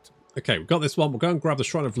vigilant. Okay, we've got this one. We'll go and grab the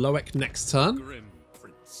Shrine of Loek next turn. Grim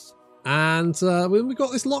Prince. And we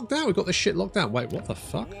got this locked down. We've got this shit locked down. Wait, what the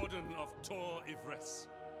fuck? Warden of Yvresse.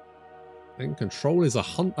 And control is a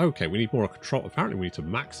hunt. Okay, we need more control. Apparently, we need to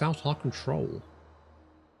max out our control.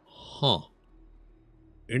 Huh.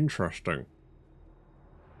 Interesting.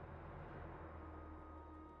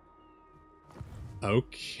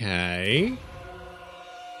 Okay.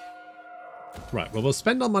 Right, well, we'll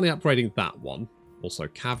spend our money upgrading that one. Also,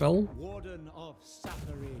 Cavil. Warden of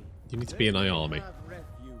Sapphire. You need to be in my army.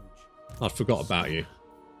 I forgot about you.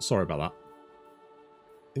 Sorry about that.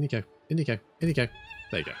 In you go. In you go. In you go.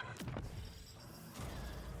 There you go.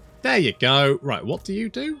 There you go. Right, what do you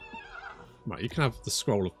do? Right, you can have the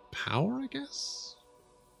Scroll of Power, I guess?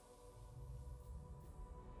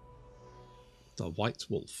 The White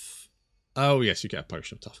Wolf. Oh, yes, you get a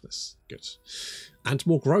Potion of Toughness. Good. And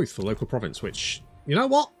more growth for local province, which... You know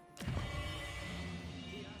what?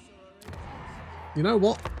 You know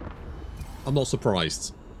what? I'm not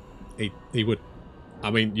surprised. He would... I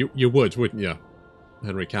mean, you would, wouldn't you?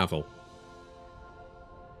 Henry Cavill.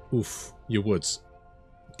 Oof, you would.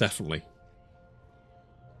 Definitely.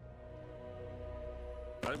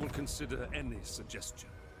 I will consider any suggestion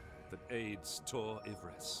that aids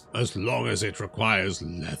Yvresse. As long as it requires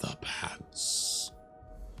leather pants.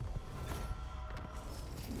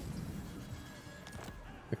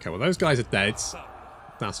 Okay, well those guys are dead.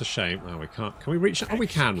 That's a shame. Oh, we can't. Can we reach? Oh, we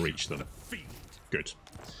can reach them. Good.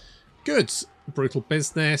 Good. Brutal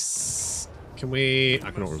business. Can we?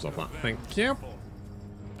 I cannot resolve that. Thank you.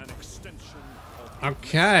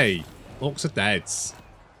 Okay. Orcs are dead.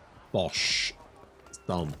 Bosh. It's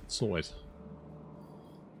done. Sorted.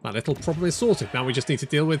 That little problem is sorted. Now we just need to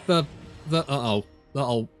deal with the uh-oh.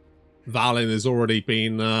 Valin has already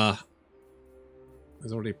been has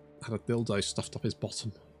already had a dildo stuffed up his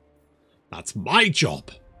bottom. That's my job.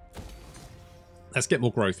 Let's get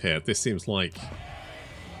more growth here. This seems like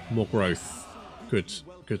more growth. Good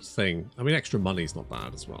thing. I mean, extra money's not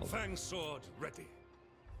bad as well. Fang sword ready.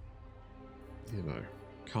 You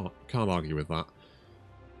know, can't argue with that.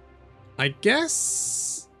 I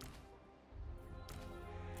guess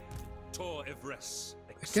Yvresse.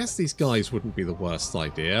 I guess these guys wouldn't be the worst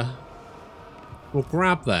idea. We'll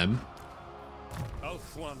grab them.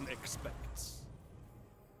 Althwan expects.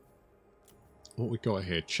 What we got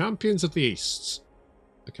here? Champions of the East.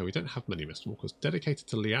 Okay, we don't have many Mistwalkers dedicated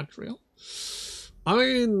to Liadriel. I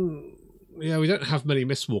mean, yeah, we don't have many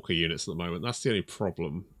Mistwalker units at the moment. That's the only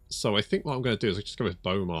problem. So I think what I'm going to do is just go with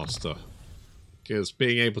Bowmaster. Because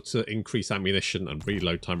being able to increase ammunition and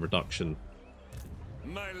reload time reduction,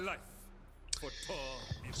 My life for Tor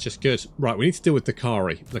it's just good. Right, we need to deal with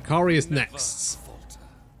Dakari. Dakari is next.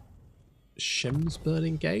 Shem's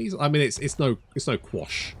Burning Gaze? I mean, it's no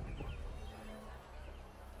quash.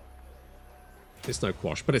 It's no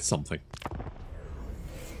quash, but it's something.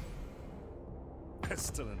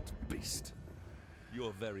 pestilent beast.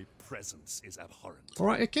 Your very presence is abhorrent.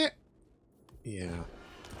 Alright, okay. Yeah.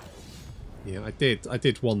 Yeah, I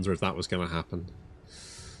did wonder if that was going to happen.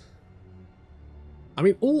 I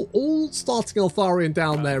mean, all starting Eltharion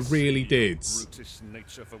down there really did Brutish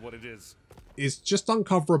nature for what it is just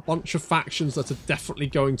uncover a bunch of factions that are definitely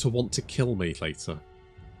going to want to kill me later.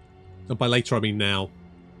 And by later, I mean now.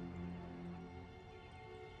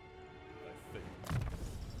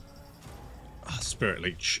 Spirit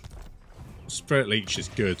Leech. Spirit Leech is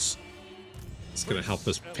good. It's going to help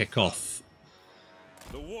us pick off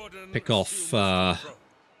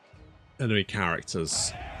enemy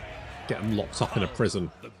characters. Get them locked up in a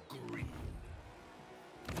prison.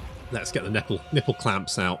 Let's get the nipple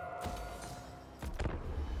clamps out.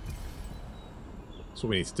 That's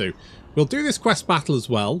what we need to do. We'll do this quest battle as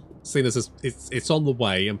well, seeing as it's on the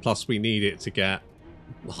way, and plus we need it to get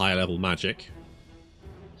higher level magic.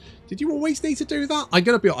 Did you always need to do that? I'm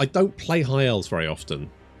gonna be. I don't play high elves very often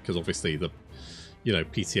because obviously the,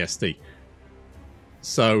 PTSD.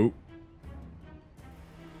 So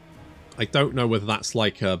I don't know whether that's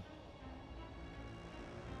like a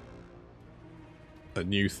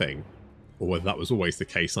new thing, or whether that was always the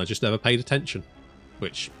case and I just never paid attention,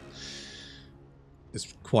 which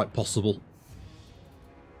is quite possible.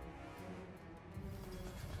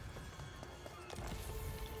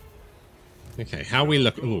 Okay, how we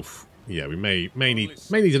look? Oof, yeah, we may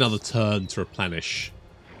need another turn to replenish,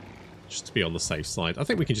 just to be on the safe side. I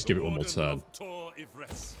think we can just give it one more turn.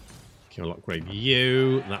 Okay, we'll upgrade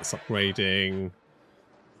you. That's upgrading.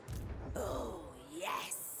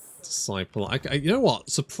 Disciple. You know what?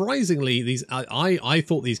 Surprisingly, these I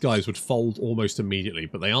thought these guys would fold almost immediately,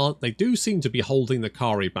 but they aren't. They do seem to be holding the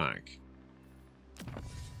Kari back.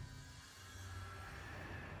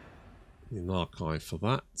 An archive for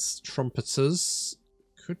that. Trumpeters.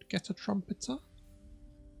 Could get a trumpeter.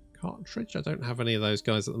 Cartridge. I don't have any of those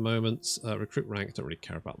guys at the moment. Recruit rank. Don't really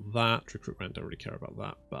care about that. Recruit rank. Don't really care about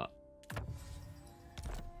that. But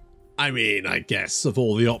I mean, I guess of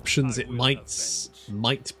all the options, it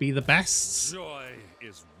might be the best. Joy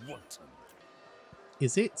is wanton.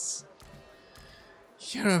 Is it?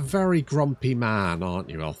 You're a very grumpy man, aren't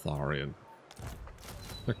you, Eltharion?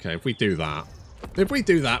 Okay, if we do that,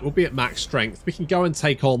 we'll be at max strength. We can go and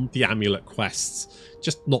take on the amulet quests.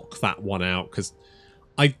 Just knock that one out, because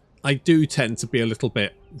I do tend to be a little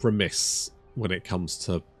bit remiss when it comes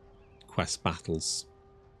to quest battles.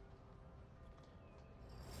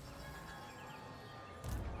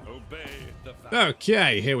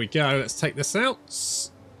 Okay, here we go. Let's take this out.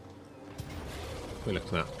 We're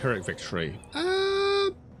looking at Pyrrhic Victory.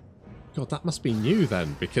 God, that must be new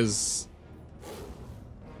then, because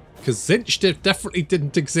Zinch definitely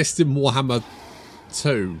didn't exist in Warhammer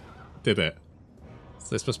 2, did it? So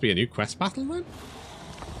this must be a new quest battle then?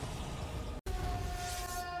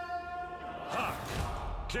 Ha!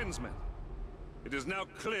 Kinsmen, it is now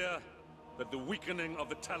clear that the weakening of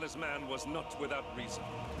the talisman was not without reason.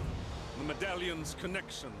 The medallion's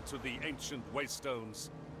connection to the ancient waystones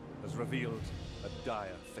has revealed a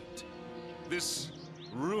dire fate. This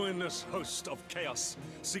ruinous host of chaos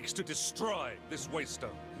seeks to destroy this waystone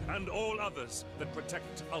and all others that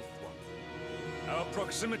protect Ulthuan. Our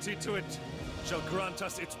proximity to it shall grant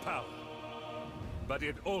us its power, but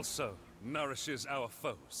it also nourishes our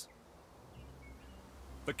foes.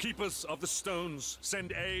 The Keepers of the Stones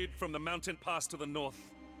send aid from the mountain pass to the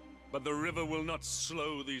north, but the river will not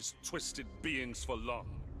slow these twisted beings for long.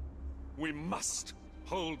 We must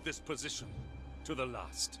hold this position to the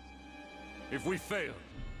last. If we fail,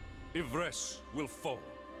 Yvresse will fall,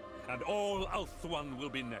 and all Ulthuan will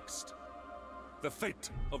be next. The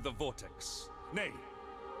fate of the Vortex, nay,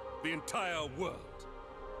 the entire world,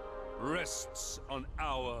 rests on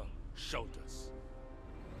our shoulders.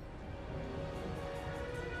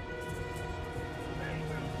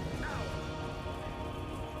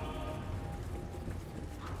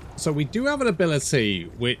 So we do have an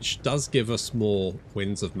ability which does give us more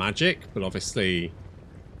winds of magic, but obviously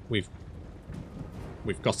we've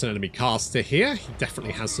got an enemy caster here. He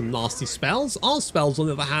definitely has some nasty spells. Our spells, on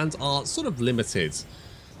the other hand, are sort of limited.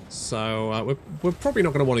 So we're probably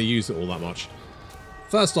not going to want to use it all that much.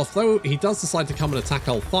 First off, though, he does decide to come and attack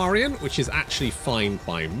Eltharion, which is actually fine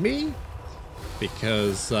by me.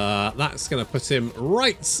 Because that's going to put him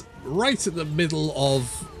right at the middle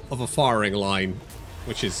of a firing line,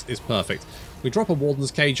 which is perfect. We drop a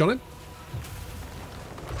Warden's Cage on him.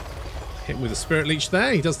 Hit him with a Spirit Leech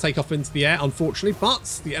there. He does take off into the air, unfortunately,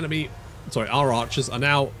 but the enemy, sorry, our archers are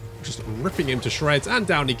now just ripping him to shreds, and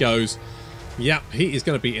down he goes. Yep, he is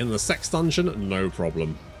going to be in the Sex Dungeon, no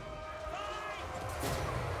problem.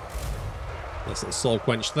 Nice little Soul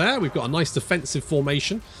Quench there. We've got a nice defensive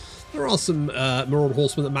formation. There are some Marauder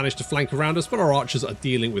Horsemen that manage to flank around us, but our archers are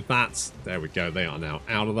dealing with that. There we go, they are now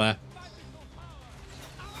out of there.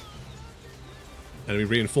 Enemy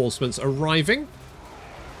reinforcements arriving.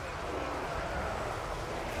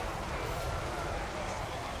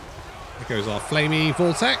 There goes our Flamey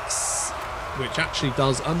Vortex, which actually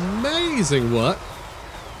does amazing work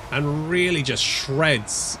and really just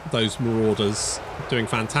shreds those Marauders. Doing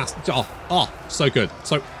fantastic. Oh, so good.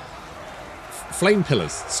 So, Flame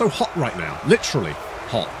Pillars. So hot right now. Literally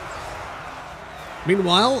hot.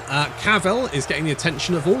 Meanwhile, Cavell is getting the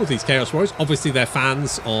attention of all of these Chaos Warriors. Obviously, they're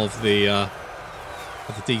fans of the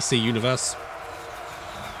DC universe.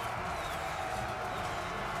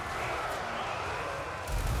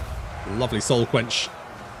 Lovely Soul Quench.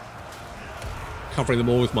 Covering them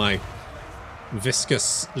all with my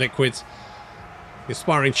viscous liquid. The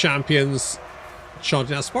Aspiring Champions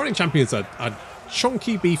charging out. Aspiring Champions are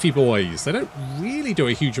chunky, beefy boys. They don't really do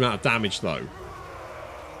a huge amount of damage, though.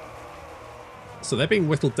 So they're being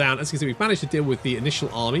whittled down. As you can see, we've managed to deal with the initial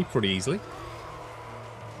army pretty easily.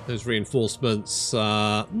 Those reinforcements,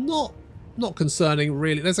 not concerning,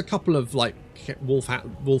 really. There's a couple of, like, wolf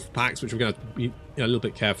packs, which we're going to be a little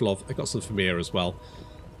bit careful of. They've got some Familiar as well.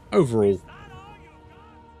 Overall,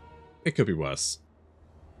 it could be worse.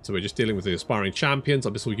 So we're just dealing with the Aspiring Champions.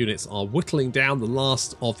 Our missile units are whittling down the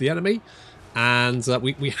last of the enemy. And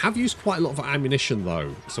we have used quite a lot of ammunition,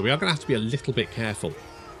 though. So we are going to have to be a little bit careful.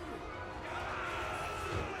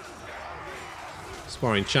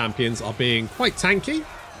 Aspiring Champions are being quite tanky.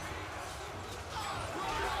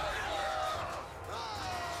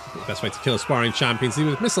 The best way to kill Aspiring Champions is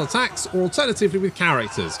either with missile attacks or alternatively with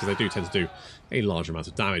characters, because they do tend to do a large amount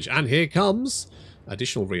of damage. And here comes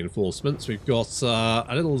additional reinforcements. We've got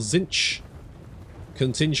a little Zinch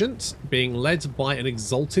contingent being led by an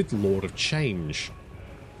exalted Lord of Change.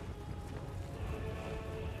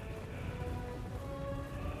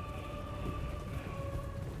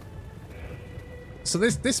 So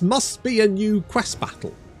this must be a new quest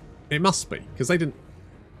battle. It must be, because they didn't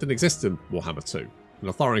exist in Warhammer 2. And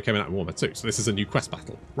Eltharion came out in Warhammer 2, so this is a new quest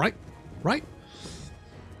battle, right? Right?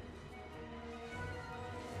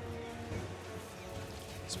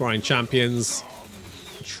 Aspiring Champions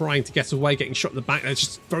trying to get away, getting shot in the back.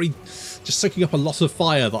 It's just soaking up a lot of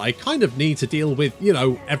fire that I kind of need to deal with, you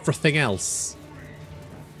know, everything else.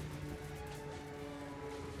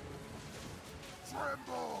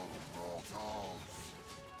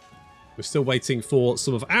 We're still waiting for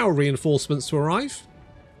some of our reinforcements to arrive.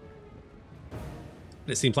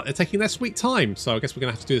 It seems like they're taking their sweet time, so I guess we're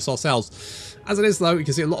going to have to do this ourselves. As it is, though, you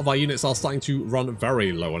can see a lot of our units are starting to run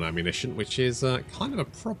very low on ammunition, which is kind of a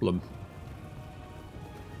problem.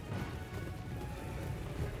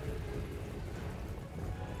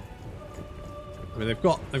 I mean, they've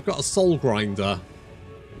got a soul grinder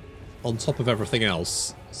on top of everything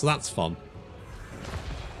else, so that's fun.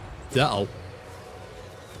 Uh-oh.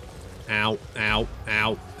 Ow, ow,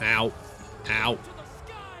 ow, ow, ow.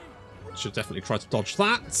 Should definitely try to dodge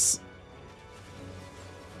that.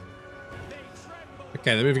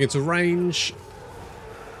 Okay, they're moving into range.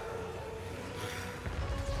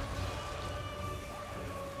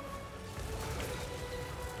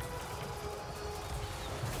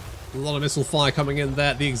 A lot of missile fire coming in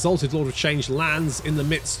there. The Exalted Lord of Change lands in the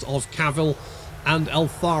midst of Cavell and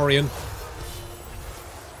Eltharion.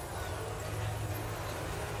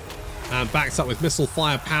 And backs up with missile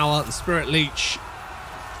firepower, the Spirit Leech,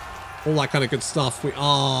 all that kind of good stuff. We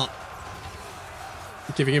are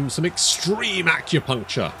giving him some extreme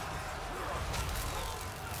acupuncture.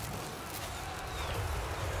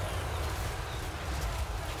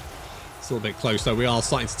 It's a little bit close, though. We are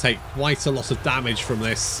starting to take quite a lot of damage from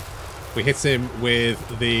this. We hit him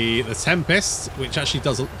with the Tempest, which actually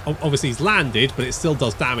does... Obviously, he's landed, but it still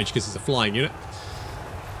does damage because it's a flying unit.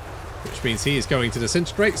 Which means he is going to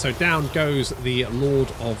disintegrate. So down goes the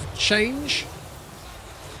Lord of Change.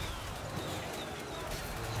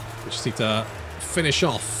 We just need to finish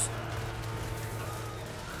off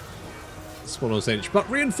Spawners Inch. But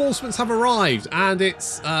reinforcements have arrived, and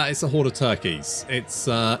it's a horde of turkeys. It's,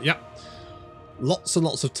 yep. Lots and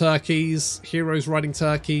lots of turkeys. Heroes riding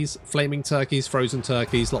turkeys, flaming turkeys, frozen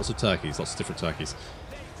turkeys, lots of different turkeys.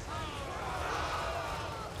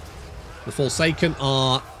 The Forsaken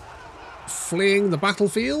are fleeing the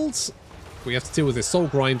battlefields. We have to deal with this Soul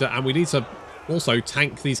Grinder, and we need to also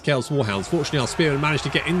tank these Chaos Warhounds. Fortunately, our Spearmen managed to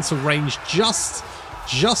get into range just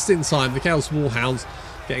in time. The Chaos Warhounds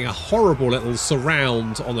getting a horrible little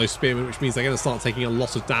surround on those Spearmen, which means they're going to start taking a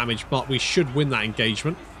lot of damage, but we should win that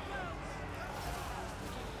engagement.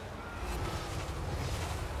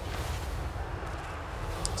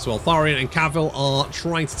 So Eltharion and Cavill are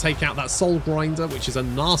trying to take out that Soul Grinder, which is a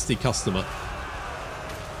nasty customer.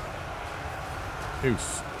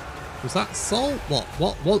 Oof. Was that Soul? What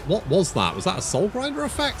was that? Was that a Soul Grinder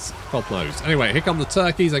effect? God knows. Anyway, here come the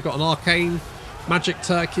turkeys. They've got an arcane magic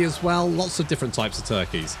turkey as well. Lots of different types of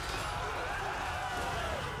turkeys.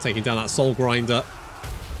 Taking down that Soul Grinder.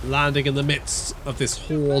 Landing in the midst of this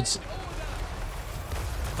horde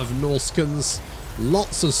of Norskins.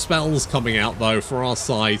 Lots of spells coming out, though, for our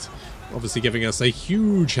side. Obviously giving us a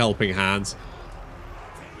huge helping hand.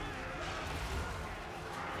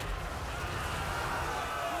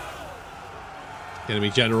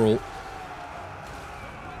 Enemy general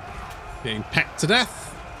getting pecked to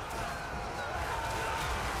death.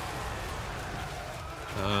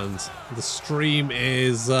 And the stream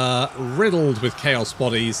is riddled with chaos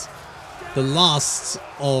bodies. The last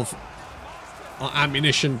of our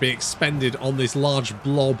ammunition be expended on this large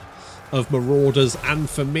blob of marauders and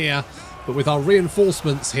Famir. But with our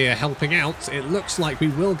reinforcements here helping out, it looks like we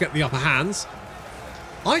will get the upper hand.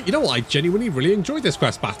 You know what? I genuinely really enjoyed this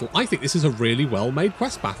quest battle. I think this is a really well-made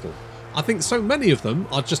quest battle. I think so many of them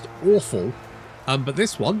are just awful, but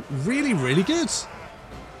this one really, really good.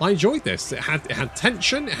 I enjoyed this. It had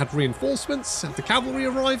tension, it had reinforcements, it had the cavalry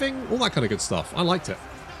arriving, all that kind of good stuff. I liked it.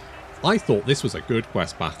 I thought this was a good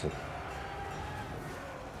quest battle.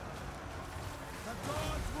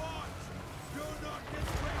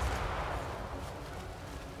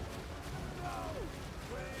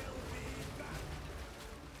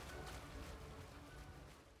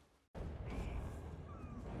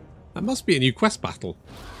 That must be a new quest battle,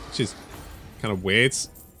 which is kind of weird,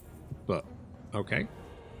 but okay.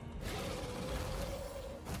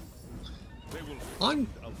 I'm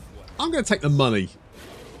going to take the money.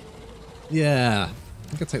 Yeah, I'm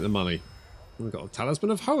going to take the money. We've got a Talisman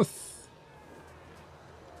of Hoth.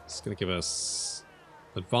 It's going to give us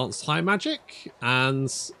advanced high magic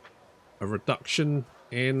and a reduction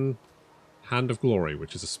in Hand of Glory,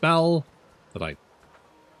 which is a spell that I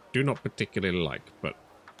do not particularly like, but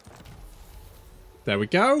there we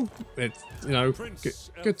go. It's, you know,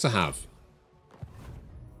 good to have.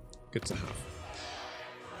 Good to have.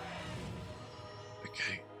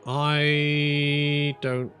 Okay. I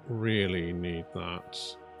don't really need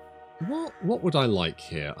that. What would I like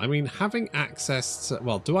here? I mean, having access to...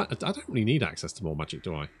 Well, I don't really need access to more magic,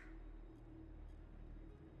 do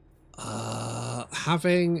I?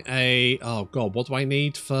 Having a... Oh, God. What do I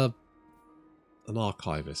need for an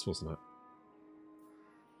archivist, wasn't it?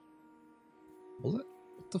 Was it?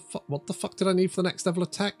 What the fuck did I need for the next level of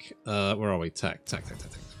tech? Where are we? Tech.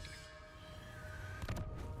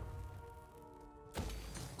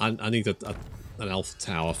 I need an elf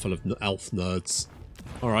tower full of elf nerds.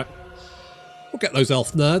 Alright. We'll get those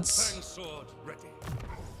elf nerds.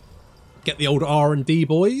 Get the old R&D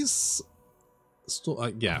boys.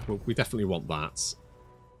 Yeah, we definitely want that.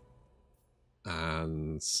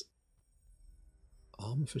 And...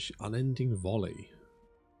 Armor for unending volley.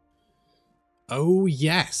 Oh,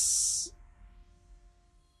 yes.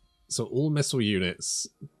 So all missile units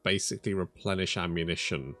basically replenish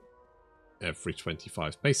ammunition every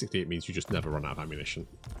 25. Basically, it means you just never run out of ammunition.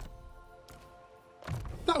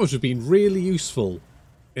 That would have been really useful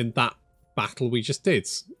in that battle we just did,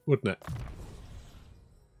 wouldn't it?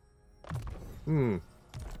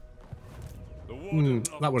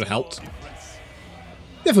 That would have helped.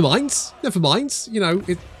 Never mind. Never mind. You know,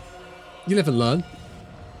 you live and learn.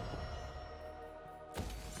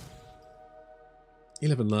 You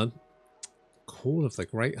live and learn. Call of the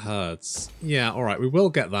Great Herds. Yeah, alright, we will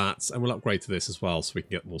get that, and we'll upgrade to this as well so we can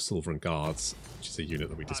get more Silver and Guards, which is a unit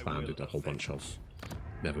that we disbanded a whole bunch of.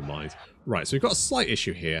 Never mind. Right, so we've got a slight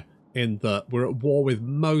issue here in that we're at war with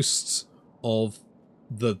most of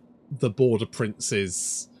the border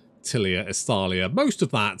princes, Tilia, Estalia. Most of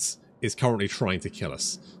that is currently trying to kill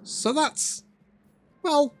us. So that's...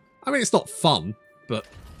 Well, I mean, it's not fun, but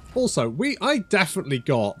also, I definitely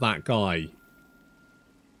got that guy.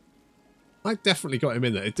 I definitely got him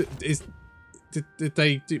in there. did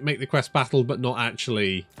they make the quest battle but not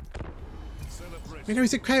actually... I know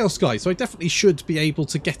he's a Chaos guy, so I definitely should be able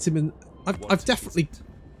to get him in... I've definitely...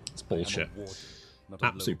 It's bullshit.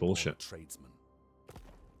 Absolute bullshit.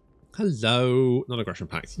 Hello. Non-aggression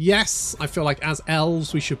pact. Yes, I feel like as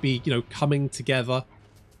elves we should be, you know, coming together.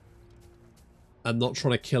 And not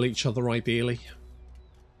trying to kill each other, ideally.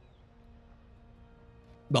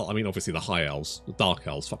 Well, I mean, obviously the high elves. The dark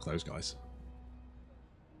elves, fuck those guys.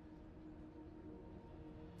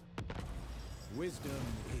 Wisdom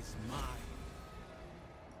is mine.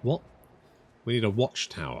 What? We need a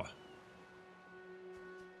watchtower.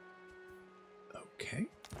 Okay.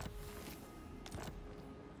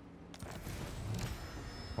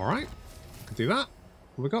 Alright. Can do that.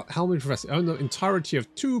 We got Helmet Yvresse. Own the entirety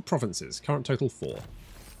of 2 provinces. Current total 4.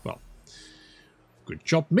 Well. Good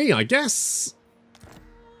job me, I guess.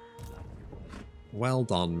 Well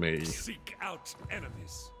done, me. Seek out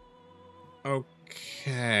enemies.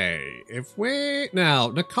 Okay. If we're... Now,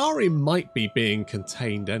 Nakari might be being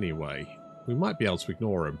contained anyway. We might be able to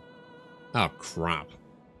ignore him. Oh, crap.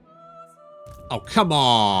 Oh, come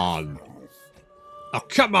on! Oh,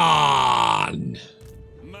 come on!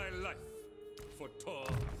 My life for Tor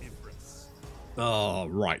Yvresse. Oh,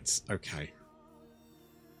 right. Okay.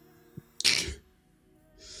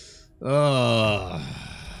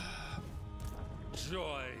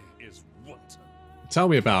 Joy is wanton. Tell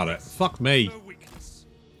me about it. Fuck me. No weakness.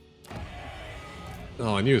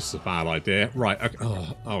 Oh, I knew this was a bad idea. Right.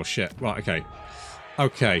 Okay. Oh, shit. Right, okay.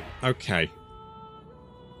 Okay. Okay.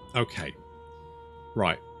 Okay.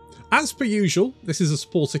 Right. As per usual, this is a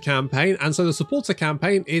supporter campaign, and so the supporter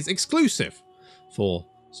campaign is exclusive for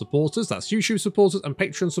supporters, that's YouTube supporters and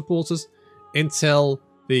Patreon supporters, until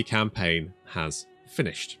the campaign has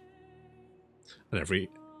finished. And every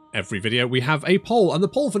video we have a poll, and the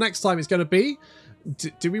poll for next time is going to be,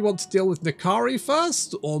 do we want to deal with Nakari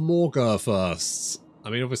first or Morgur first? I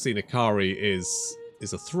mean, obviously Nakari is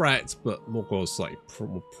a threat, but Morgur's like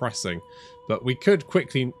more pressing. But we could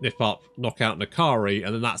quickly nip up, knock out Nakari,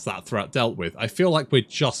 and then that's that threat dealt with. I feel like we're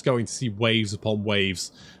just going to see waves upon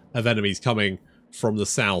waves of enemies coming from the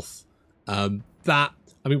south. I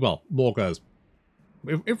mean, well, Morgur's...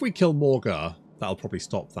 If we kill Morgur, that'll probably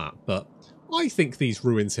stop that. But I think these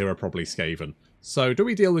ruins here are probably Skaven. So do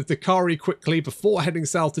we deal with Nakari quickly before heading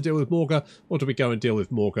south to deal with Morgur, or do we go and deal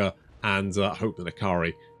with Morgur and hope that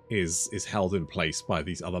Nakari is held in place by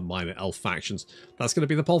these other minor elf factions? That's going to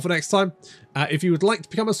be the poll for next time. If you would like to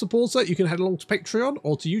become a supporter, you can head along to Patreon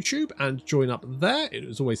or to YouTube and join up there. It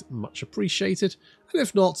is always much appreciated. And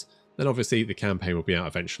if not, then obviously the campaign will be out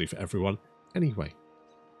eventually for everyone anyway.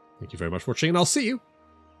 Thank you very much for watching, and I'll see you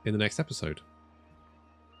in the next episode.